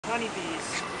honeybees.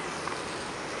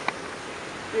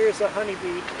 Here's a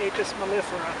honeybee, Apis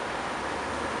mellifera.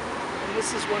 And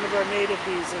this is one of our native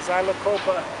bees, the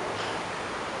Xylocopa.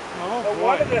 Oh, But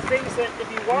boy. one of the things that,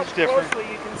 if you watch different. closely,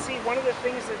 you can see one of the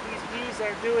things that these bees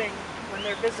are doing when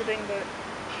they're visiting the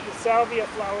salvia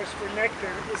flowers for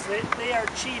nectar is that they are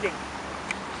cheating.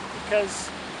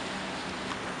 Because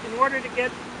in order to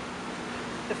get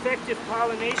effective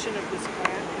pollination of this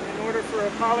plant, and in order for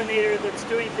a pollinator that's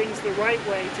doing things the right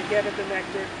way to get at the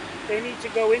nectar, they need to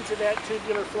go into that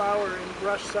tubular flower and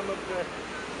brush some of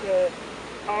the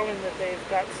pollen that they've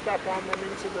got stuck on them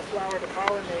into the flower to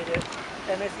pollinate it.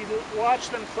 And if you watch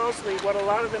them closely, what a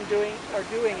lot of them are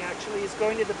doing actually is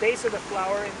going to the base of the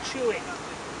flower and chewing.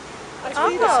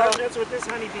 That's what this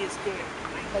honeybee is doing.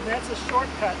 And that's a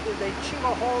shortcut. They chew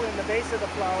a hole in the base of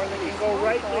the flower. They can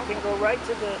go right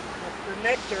to the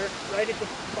nectar, right at the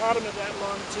bottom of that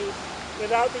long tube,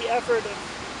 without the effort of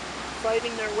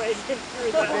fighting their way in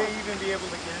through that. Would they even be able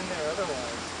to get in there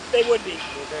otherwise? They would be.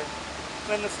 Would they?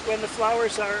 When the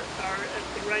flowers are at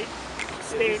the right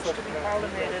stage to be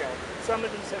pollinated, some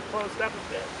of these have closed up a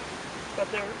bit, but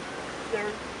they're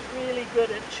really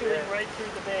good at chewing right through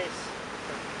the base.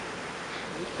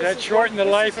 Does that shorten the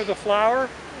life of the flower?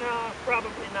 No,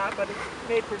 probably not, but it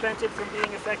may prevent it from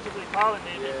being effectively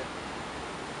pollinated.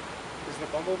 Yeah. Is the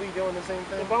bumblebee doing the same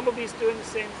thing? The bumblebee's doing the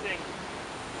same thing.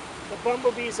 The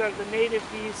bumblebees are the native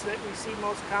bees that we see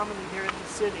most commonly here in the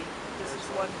city. This is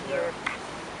one here.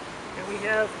 And we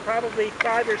have probably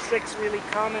 5 or 6 really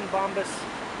common bombus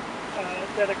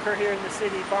that occur here in the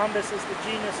city. Bombus is the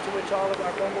genus to which all of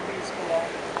our bumblebees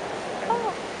belong.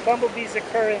 And bumblebees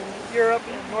occur in Europe,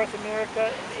 in North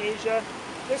America, in Asia.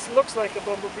 This looks like a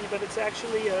bumblebee, but it's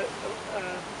actually a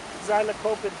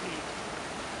xylocopid bee.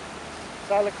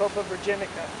 Xylocopa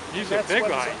virginica. These are big,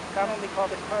 right? That's what's commonly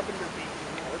called a carpenter bee.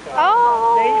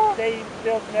 Oh. They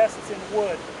build nests in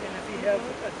wood, and if you have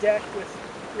a deck with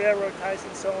railroad ties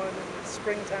and so on, in the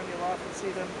springtime you'll often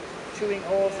see them chewing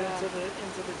holes into the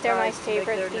They're my ties to make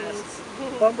favorite their bees. nests.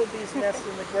 Bumblebees nest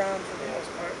in the ground for the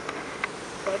most part.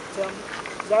 But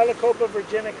Xylocopa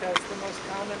virginica is the most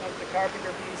common of the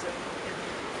carpenter bees in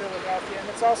Philadelphia, and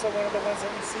it's also one of the ones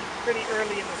that we see pretty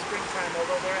early in the springtime,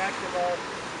 although they're active all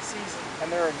season. And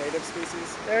they're a native species?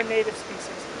 They're a native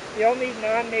species. The only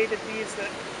non-native bees that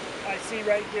I see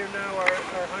right here now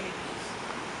are honeybees.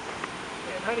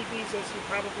 And honeybees, as you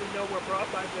probably know, were brought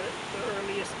by the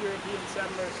earliest European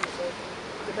settlers as a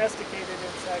domesticated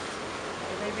insect.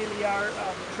 And they really are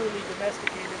truly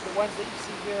domesticated. The ones that you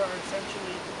see here are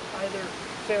essentially either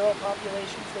feral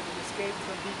populations that have escaped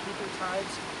from beekeepers'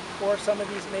 hives, or some of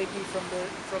these may be from the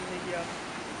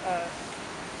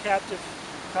captive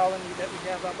colony that we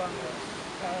have up on the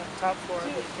top floor of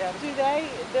the academy.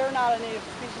 They're not a native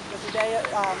species, but do they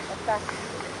affect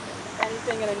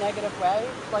anything in a negative way?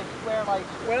 Like where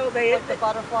the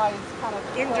butterflies kind of...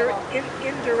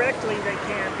 Indirectly they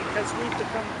can, because we've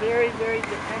become very, very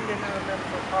dependent on them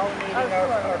for pollinating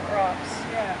our crops.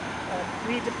 Yeah.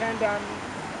 We depend on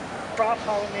crop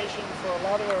pollination for a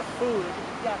lot of our food.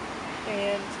 Yeah.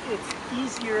 And it's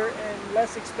easier and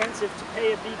less expensive to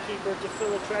pay a beekeeper to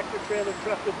fill a tractor-trailer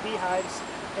truck with beehives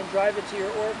and drive it to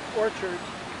your orchard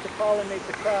to pollinate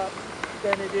the crop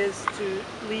than it is to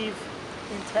leave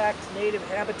intact native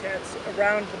habitats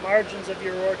around the margins of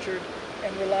your orchard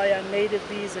and rely on native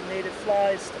bees and native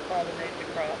flies to pollinate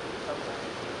the crop.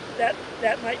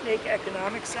 That might make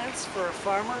economic sense for a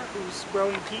farmer who's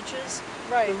growing peaches.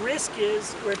 Right. The risk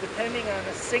is we're depending on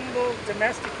a single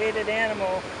domesticated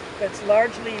animal that's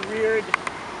largely reared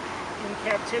in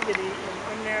captivity in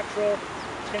unnatural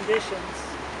conditions.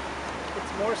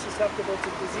 It's more susceptible to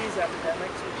disease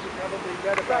epidemics, which you probably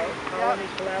read about, colony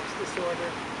collapse disorder.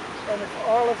 And if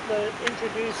all of the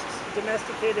introduced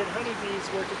domesticated honeybees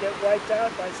were to get wiped out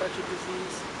by such a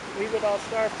disease, we would all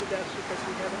starve to death because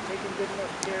we haven't taken good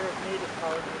enough care of native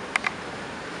pollinators.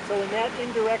 So in that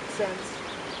indirect sense,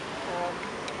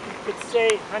 you could say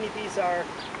honeybees are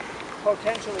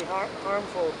potentially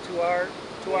harmful to our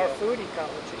food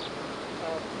ecology.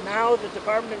 Now the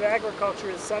Department of Agriculture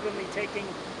is suddenly taking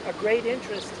a great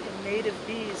interest in native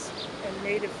bees and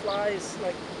native flies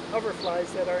like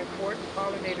hoverflies that are important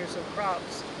pollinators of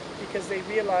crops, because they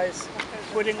realize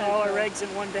putting all our eggs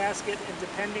in one basket and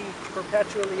depending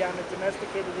perpetually on a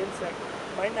domesticated insect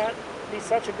might not be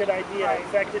such a good idea. In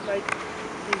fact, it might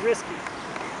be risky.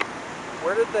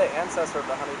 Where did the ancestor of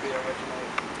the honeybee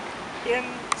originate? In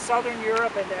southern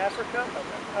Europe and Africa,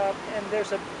 and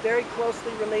there's a very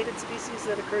closely related species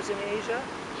that occurs in Asia.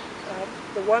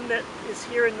 The one that is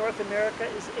here in North America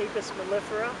is Apis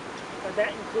mellifera.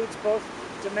 That includes both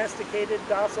domesticated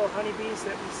docile honeybees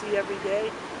that we see every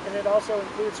day, and it also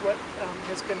includes what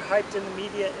has been hyped in the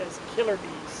media as killer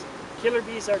bees. Killer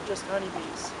bees are just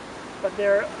honeybees, but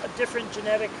they're a different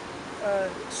genetic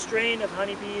strain of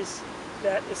honeybees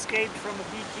that escaped from a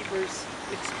beekeeper's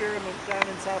experiment down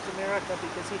in South America,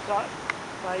 because he thought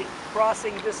by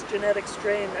crossing this genetic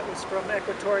strain that was from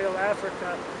equatorial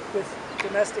Africa with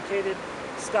domesticated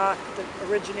stock that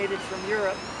originated from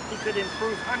Europe, he could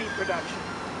improve honey production.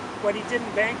 What he didn't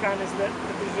bank on is that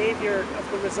the behavior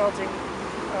of the resulting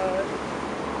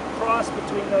cross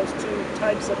between those two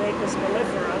types of Apis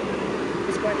mellifera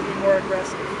is going to be more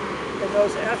aggressive. And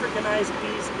those Africanized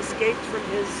bees escaped from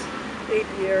his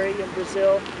apiary in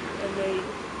Brazil, and they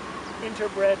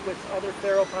interbred with other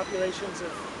feral populations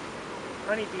of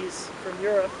honeybees from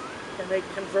Europe, and they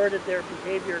converted their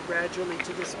behavior gradually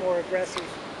to this more aggressive,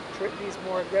 these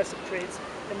more aggressive traits,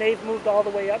 and they've moved all the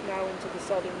way up now into the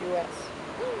southern U.S.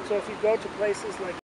 So if you go to places like